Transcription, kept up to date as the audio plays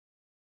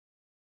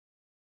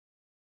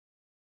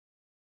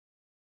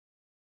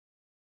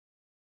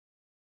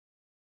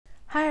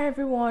Hi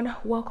everyone,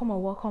 welcome or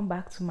welcome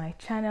back to my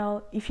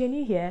channel. If you're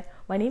new here,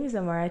 my name is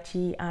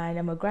Amarachi and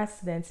I'm a grad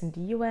student in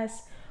the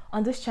US.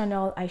 On this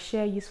channel, I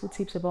share useful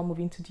tips about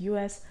moving to the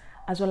US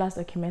as well as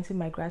documenting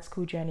my grad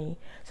school journey.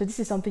 So this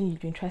is something you'd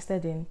be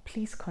interested in,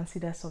 please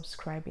consider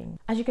subscribing.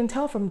 As you can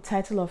tell from the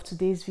title of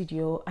today's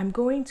video, I'm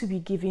going to be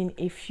giving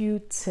a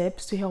few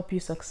tips to help you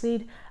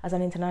succeed as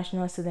an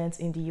international student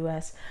in the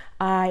US.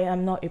 I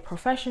am not a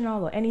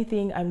professional or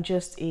anything, I'm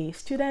just a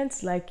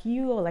student like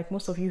you or like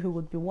most of you who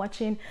would be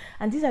watching,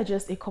 and these are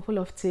just a couple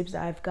of tips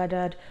that I've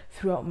gathered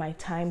throughout my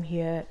time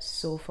here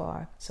so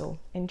far. So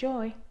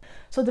enjoy.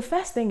 So the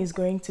first thing is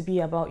going to be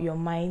about your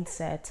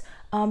mindset.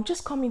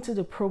 Just come into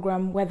the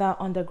program, whether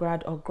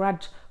undergrad or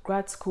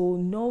grad school,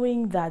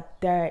 knowing that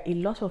there are a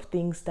lot of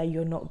things that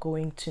you're not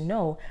going to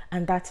know,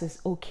 and that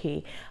is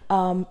okay.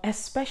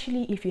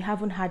 Especially if you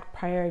haven't had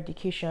prior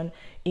education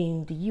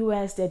in the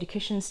US, the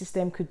education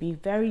system could be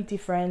very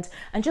different,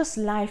 and just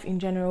life in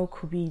general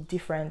could be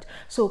different.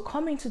 So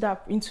come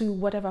into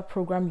whatever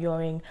program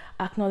you're in,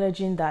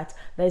 acknowledging that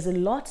there's a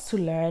lot to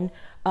learn.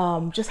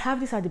 Just have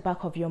this at the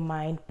back of your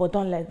mind, but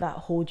don't let that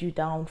hold you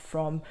down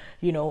from,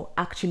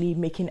 actually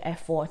making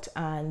effort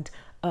and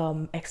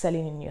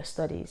excelling in your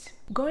studies.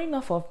 Going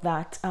off of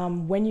that,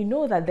 when you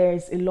know that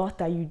there's a lot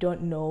that you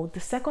don't know, the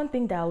second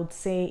thing that I would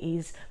say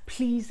is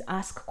please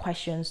ask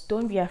questions.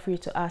 Don't be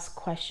afraid to ask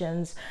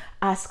questions.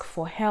 Ask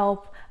for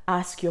help.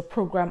 Ask your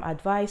program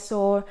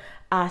advisor.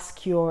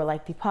 Ask your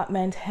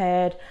department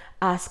head.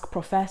 Ask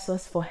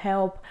professors for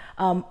help.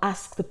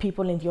 Ask the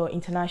people in your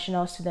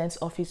international students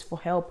office for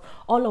help.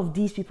 All of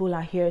these people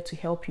are here to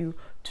help you.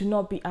 Do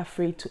not be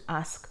afraid to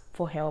ask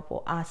for help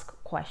or ask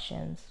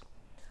questions.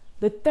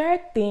 The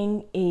third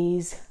thing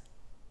is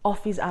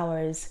office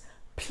hours.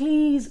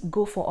 Please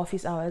go for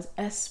office hours,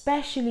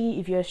 especially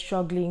if you're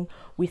struggling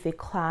with a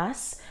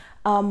class.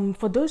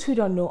 For those who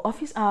don't know,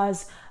 office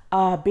hours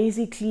are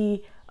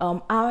basically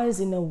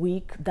hours in a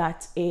week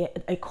that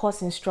a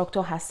course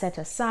instructor has set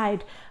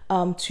aside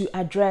to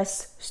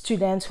address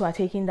students who are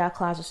taking that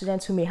class or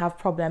students who may have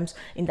problems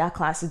in that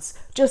class. It's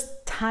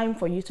just time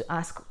for you to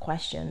ask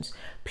questions.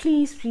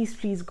 Please, please,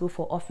 please go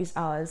for office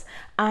hours,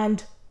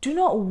 and do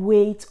not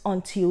wait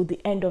until the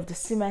end of the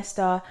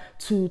semester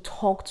to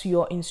talk to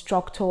your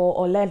instructor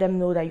or let them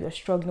know that you're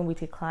struggling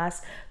with a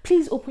class.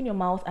 Please open your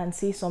mouth and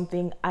say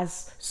something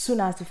as soon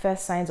as the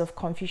first signs of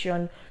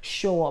confusion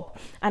show up.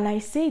 And I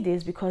say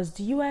this because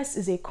the US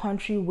is a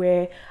country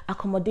where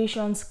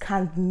accommodations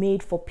can be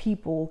made for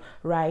people,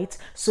 right?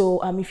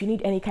 So if you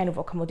need any kind of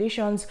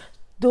accommodations,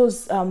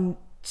 those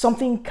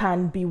something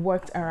can be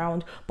worked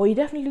around, but you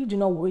definitely do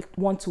not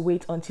want to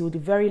wait until the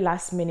very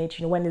last minute,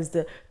 when it's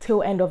the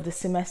tail end of the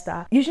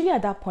semester. Usually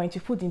at that point,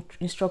 you put the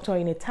instructor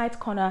in a tight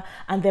corner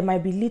and there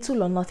might be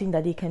little or nothing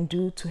that they can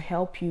do to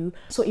help you.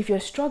 So if you're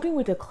struggling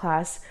with a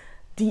class,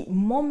 the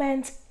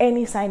moment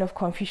any sign of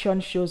confusion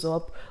shows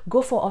up,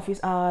 go for office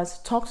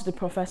hours, talk to the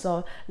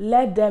professor,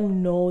 let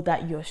them know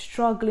that you're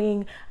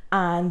struggling,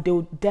 and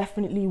they'll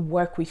definitely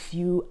work with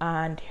you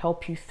and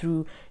help you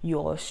through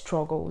your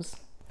struggles.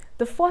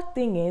 The fourth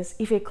thing is,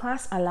 if a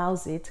class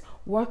allows it,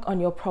 work on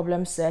your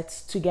problem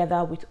sets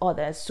together with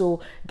others.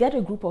 So get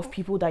a group of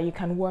people that you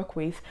can work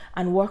with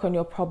and work on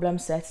your problem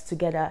sets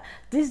together.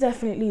 This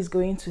definitely is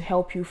going to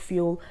help you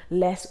feel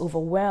less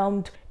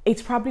overwhelmed.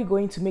 It's probably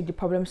going to make the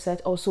problem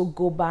set also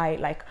go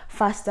by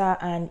faster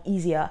and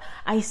easier.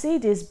 I say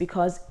this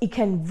because it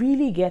can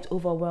really get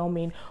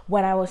overwhelming.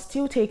 When I was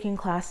still taking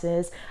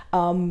classes,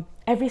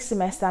 every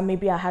semester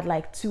maybe I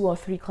had 2 or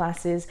 3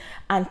 classes,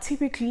 and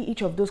typically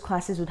each of those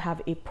classes would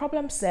have a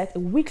problem set, a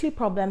weekly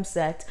problem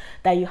set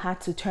that you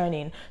had to turn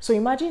in. So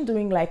imagine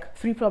doing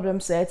 3 problem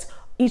sets,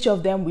 each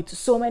of them with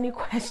so many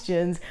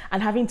questions,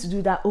 and having to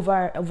do that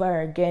over and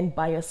over again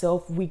by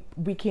yourself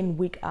week in,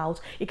 week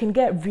out. It can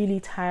get really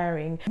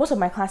tiring. Most of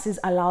my classes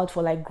allowed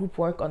for group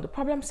work on the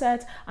problem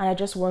set, and I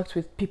just worked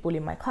with people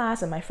in my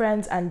class and my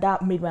friends, and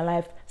that made my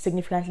life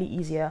significantly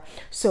easier.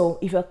 So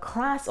if your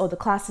class or the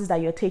classes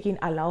that you're taking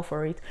allow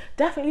for it,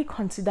 definitely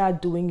consider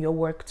doing your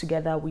work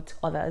together with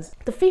others.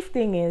 The fifth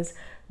thing is,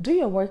 do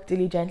your work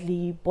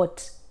diligently,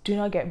 but do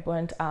not get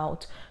burnt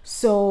out.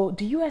 So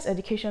the US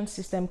education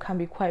system can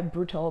be quite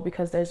brutal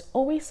because there's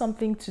always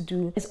something to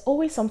do. There's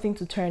always something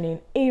to turn in.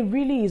 It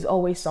really is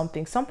always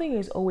something. Something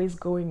is always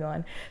going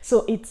on.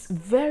 So it's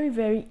very,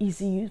 very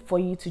easy for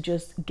you to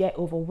just get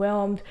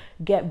overwhelmed,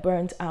 get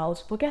burnt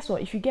out. But guess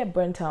what? If you get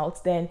burnt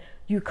out, then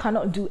you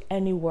cannot do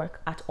any work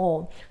at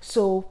all.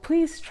 So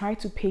please try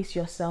to pace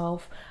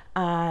yourself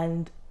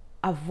and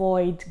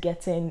avoid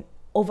getting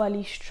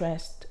overly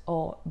stressed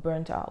or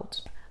burnt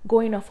out.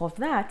 Going off of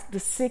that, the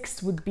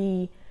sixth would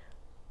be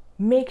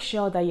make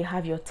sure that you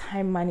have your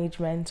time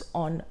management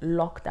on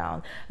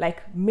lockdown.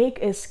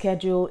 Make a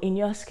schedule. In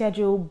your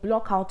schedule,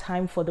 block out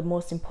time for the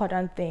most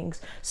important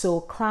things. So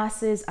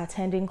classes,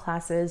 attending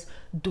classes,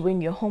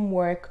 doing your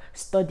homework,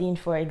 studying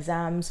for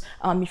exams.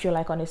 If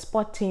you're on a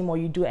sport team or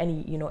you do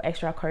any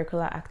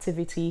extracurricular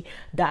activity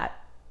that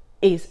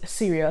is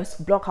serious.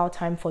 Block out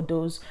time for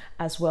those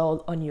as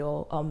well on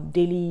your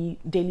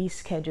daily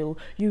schedule.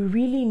 You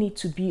really need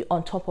to be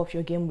on top of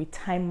your game with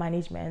time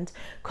management,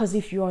 because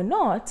if you're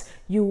not,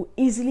 you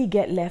easily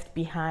get left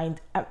behind.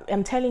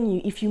 I'm telling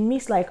you, if you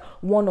miss like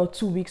 1 or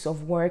 2 weeks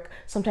of work,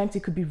 sometimes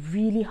it could be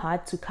really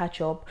hard to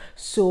catch up.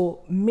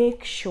 So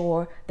make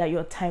sure that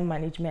your time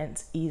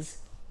management is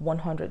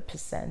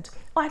 100%,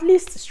 or at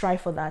least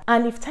strive for that.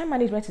 And if time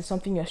management is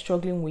something you're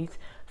struggling with,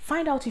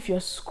 find out if your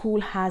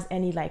school has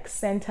any like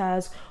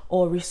centers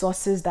or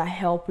resources that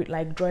help with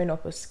like drawing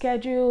up a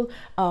schedule,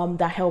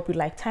 that help with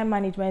like time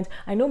management.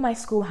 I know my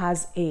school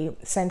has a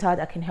center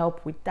that can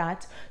help with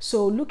that.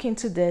 So look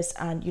into this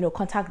and, you know,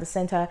 contact the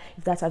center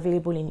if that's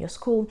available in your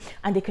school,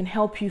 and they can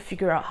help you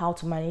figure out how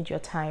to manage your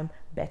time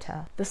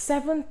better. The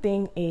 7th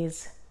thing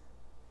is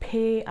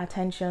pay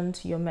attention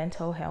to your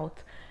mental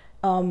health.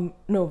 No,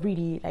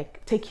 really,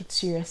 like, take it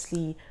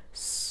seriously.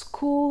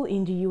 School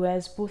in the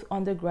US, both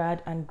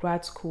undergrad and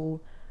grad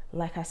school,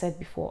 like I said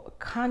before,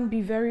 can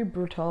be very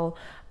brutal.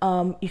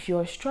 If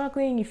you're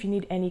struggling, if you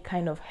need any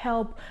kind of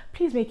help,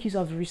 please make use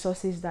of the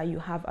resources that you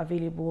have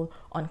available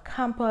on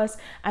campus.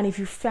 And if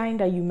you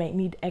find that you might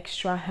need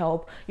extra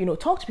help, you know,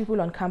 talk to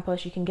people on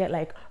campus. You can get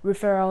like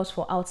referrals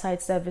for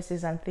outside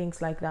services and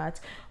things like that.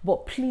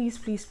 But please,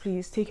 please,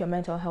 please take your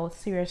mental health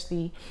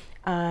seriously.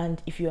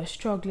 And if you are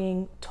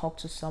struggling, talk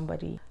to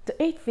somebody. The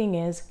 8th thing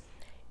is,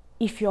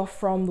 if you're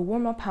from the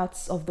warmer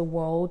parts of the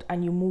world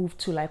and you move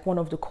to like one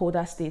of the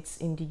colder states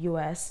in the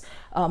US,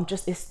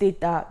 just a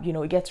state that, you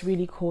know, it gets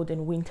really cold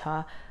in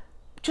winter,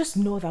 just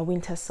know that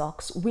winter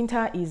sucks.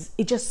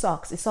 It just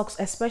sucks. It sucks,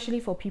 especially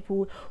for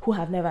people who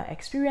have never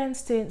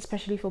experienced it,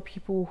 especially for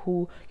people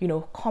who, you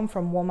know, come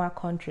from warmer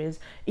countries.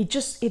 It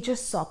just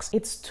sucks.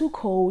 It's too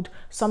cold.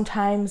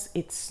 Sometimes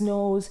it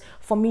snows.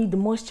 For me, the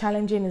most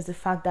challenging is the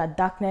fact that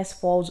darkness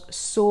falls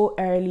so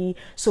early.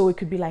 So it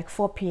could be like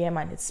 4 p.m.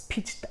 and it's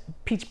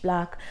pitch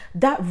black.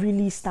 That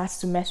really starts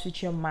to mess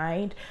with your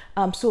mind.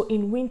 So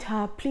in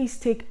winter, please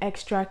take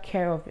extra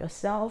care of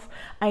yourself.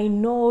 I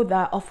know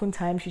that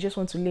oftentimes you just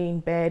want to lay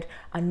in bed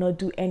and not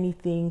do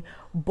anything,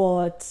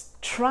 but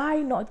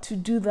try not to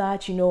do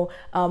that. You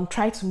know,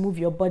 try to move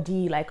your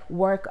body, like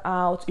work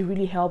out. It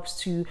really helps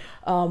to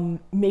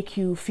make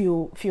you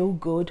feel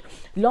good.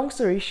 Long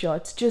story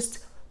short,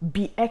 just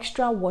be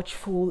extra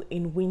watchful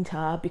in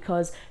winter,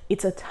 because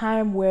it's a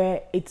time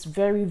where it's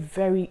very,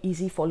 very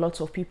easy for lots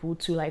of people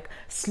to like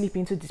slip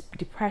into this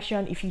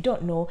depression. If you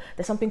don't know,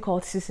 there's something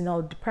called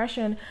seasonal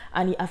depression,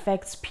 and it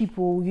affects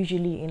people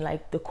usually in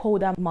like the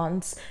colder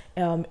months,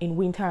 in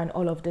winter and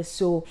all of this.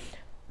 So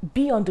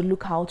be on the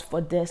lookout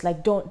for this.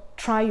 Like, don't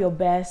try your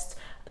best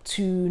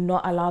to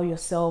not allow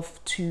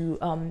yourself to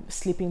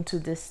slip into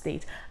this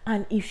state.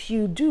 And if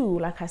you do,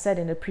 like I said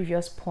in the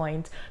previous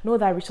point, know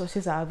that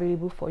resources are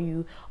available for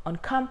you on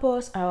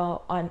campus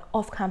or on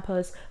off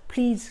campus.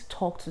 Please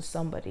talk to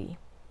somebody.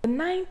 The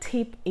 9th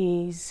tip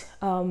is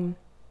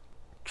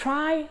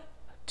try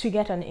to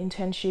get an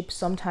internship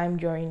sometime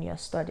during your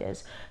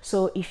studies.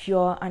 So if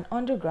you're an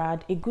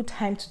undergrad, a good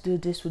time to do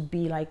this would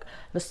be like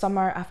the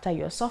summer after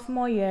your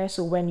sophomore year,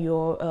 so when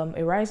you're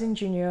a rising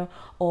junior,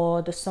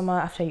 or the summer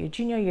after your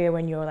junior year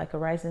when you're like a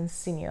rising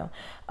senior.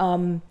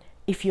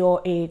 If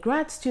you're a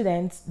grad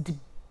student, the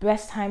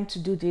best time to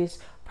do this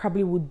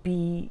probably would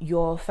be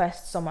your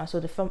first summer, so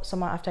the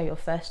summer after your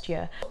first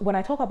year. When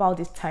I talk about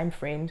these time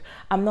frames,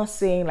 I'm not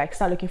saying like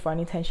start looking for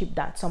an internship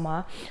that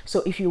summer.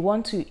 So if you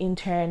want to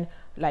intern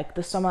like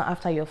the summer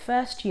after your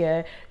first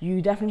year,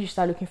 you definitely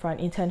start looking for an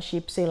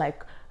internship, say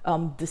like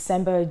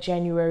December of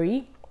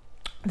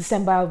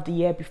the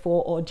year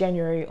before, or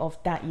January of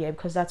that year,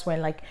 because that's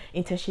when like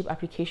internship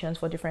applications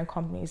for different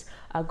companies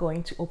are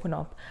going to open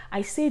up.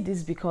 I say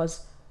this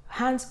because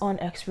hands-on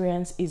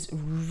experience is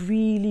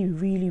really,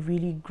 really,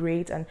 really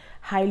great and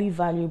highly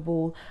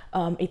valuable.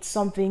 It's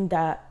something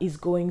that is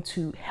going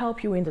to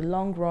help you in the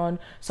long run,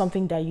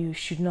 something that you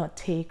should not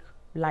take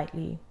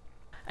lightly.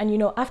 And you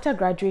know, after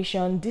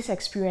graduation, this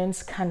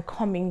experience can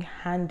come in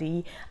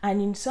handy. And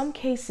in some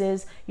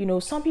cases, you know,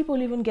 some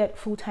people even get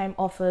full-time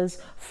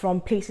offers from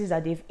places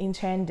that they've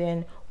interned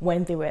in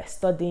when they were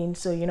studying.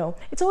 So, you know,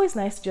 it's always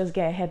nice to just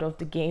get ahead of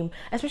the game,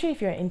 especially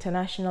if you're an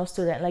international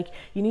student. Like,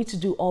 you need to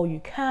do all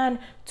you can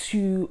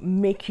to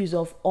make use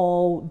of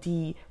all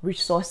the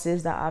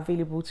resources that are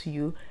available to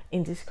you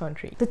in this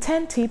country. The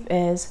 10th tip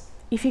is,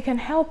 if you can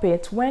help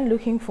it, when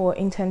looking for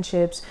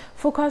internships,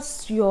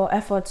 focus your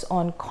efforts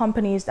on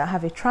companies that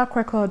have a track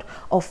record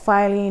of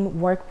filing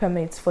work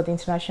permits for the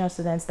international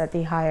students that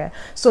they hire.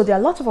 So there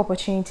are lots of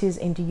opportunities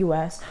in the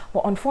US,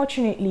 but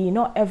unfortunately,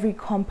 not every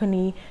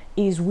company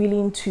is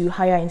willing to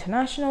hire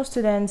international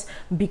students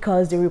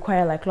because they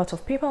require like lots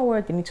of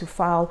paperwork. They need to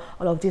file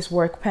all of these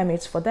work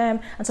permits for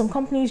them, and some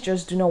companies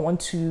just do not want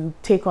to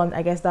take on,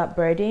 I guess, that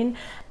burden.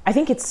 I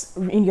think it's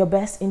in your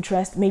best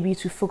interest maybe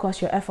to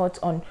focus your efforts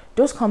on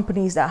those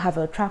companies that have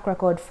a track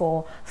record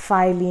for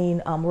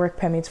filing work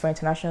permits for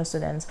international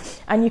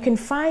students. And you can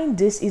find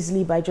this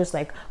easily by just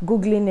like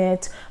Googling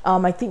it.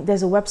 I think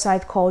there's a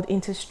website called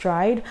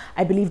InterStride.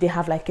 I believe they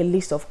have like a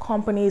list of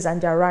companies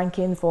and their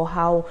ranking for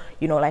how,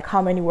 you know, like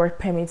how many work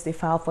permits they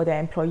file for their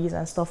employees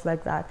and stuff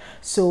like that.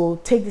 So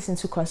take this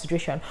into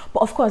consideration. But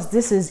of course,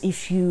 this is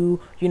if you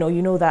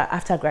know that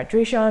after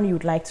graduation,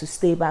 you'd like to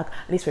stay back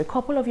at least for a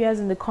couple of years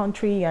in the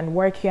country and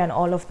work here and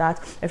all of that.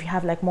 If you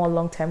have like more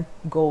long-term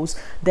goals,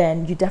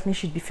 then you definitely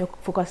should be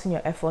focusing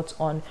your efforts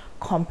on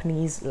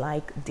companies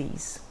like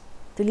these.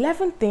 The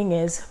 11th thing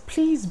is,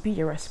 please be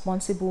a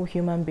responsible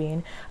human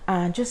being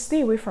and just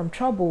stay away from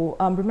trouble.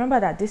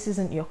 Remember that this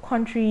isn't your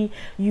country.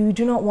 You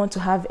do not want to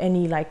have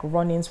any like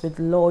run-ins with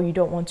law. You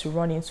don't want to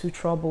run into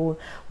trouble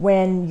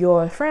when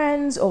your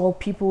friends or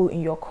people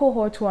in your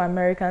cohort who are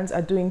Americans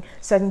are doing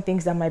certain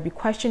things that might be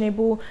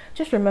questionable.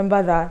 Just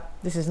remember that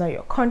this is not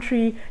your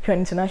country. You're an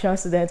international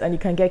student and you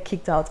can get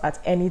kicked out at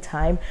any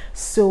time.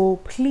 So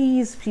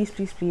please, please,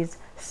 please, please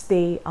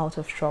stay out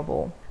of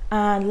trouble.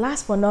 And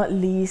last but not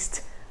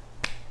least,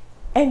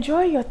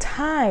 enjoy your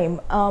time.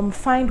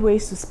 Find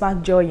ways to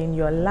spark joy in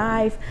your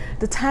life.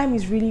 The time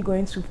is really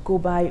going to go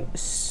by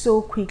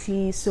so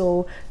quickly,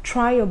 so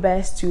try your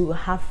best to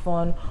have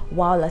fun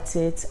while at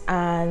it,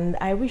 and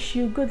I wish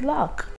you good luck.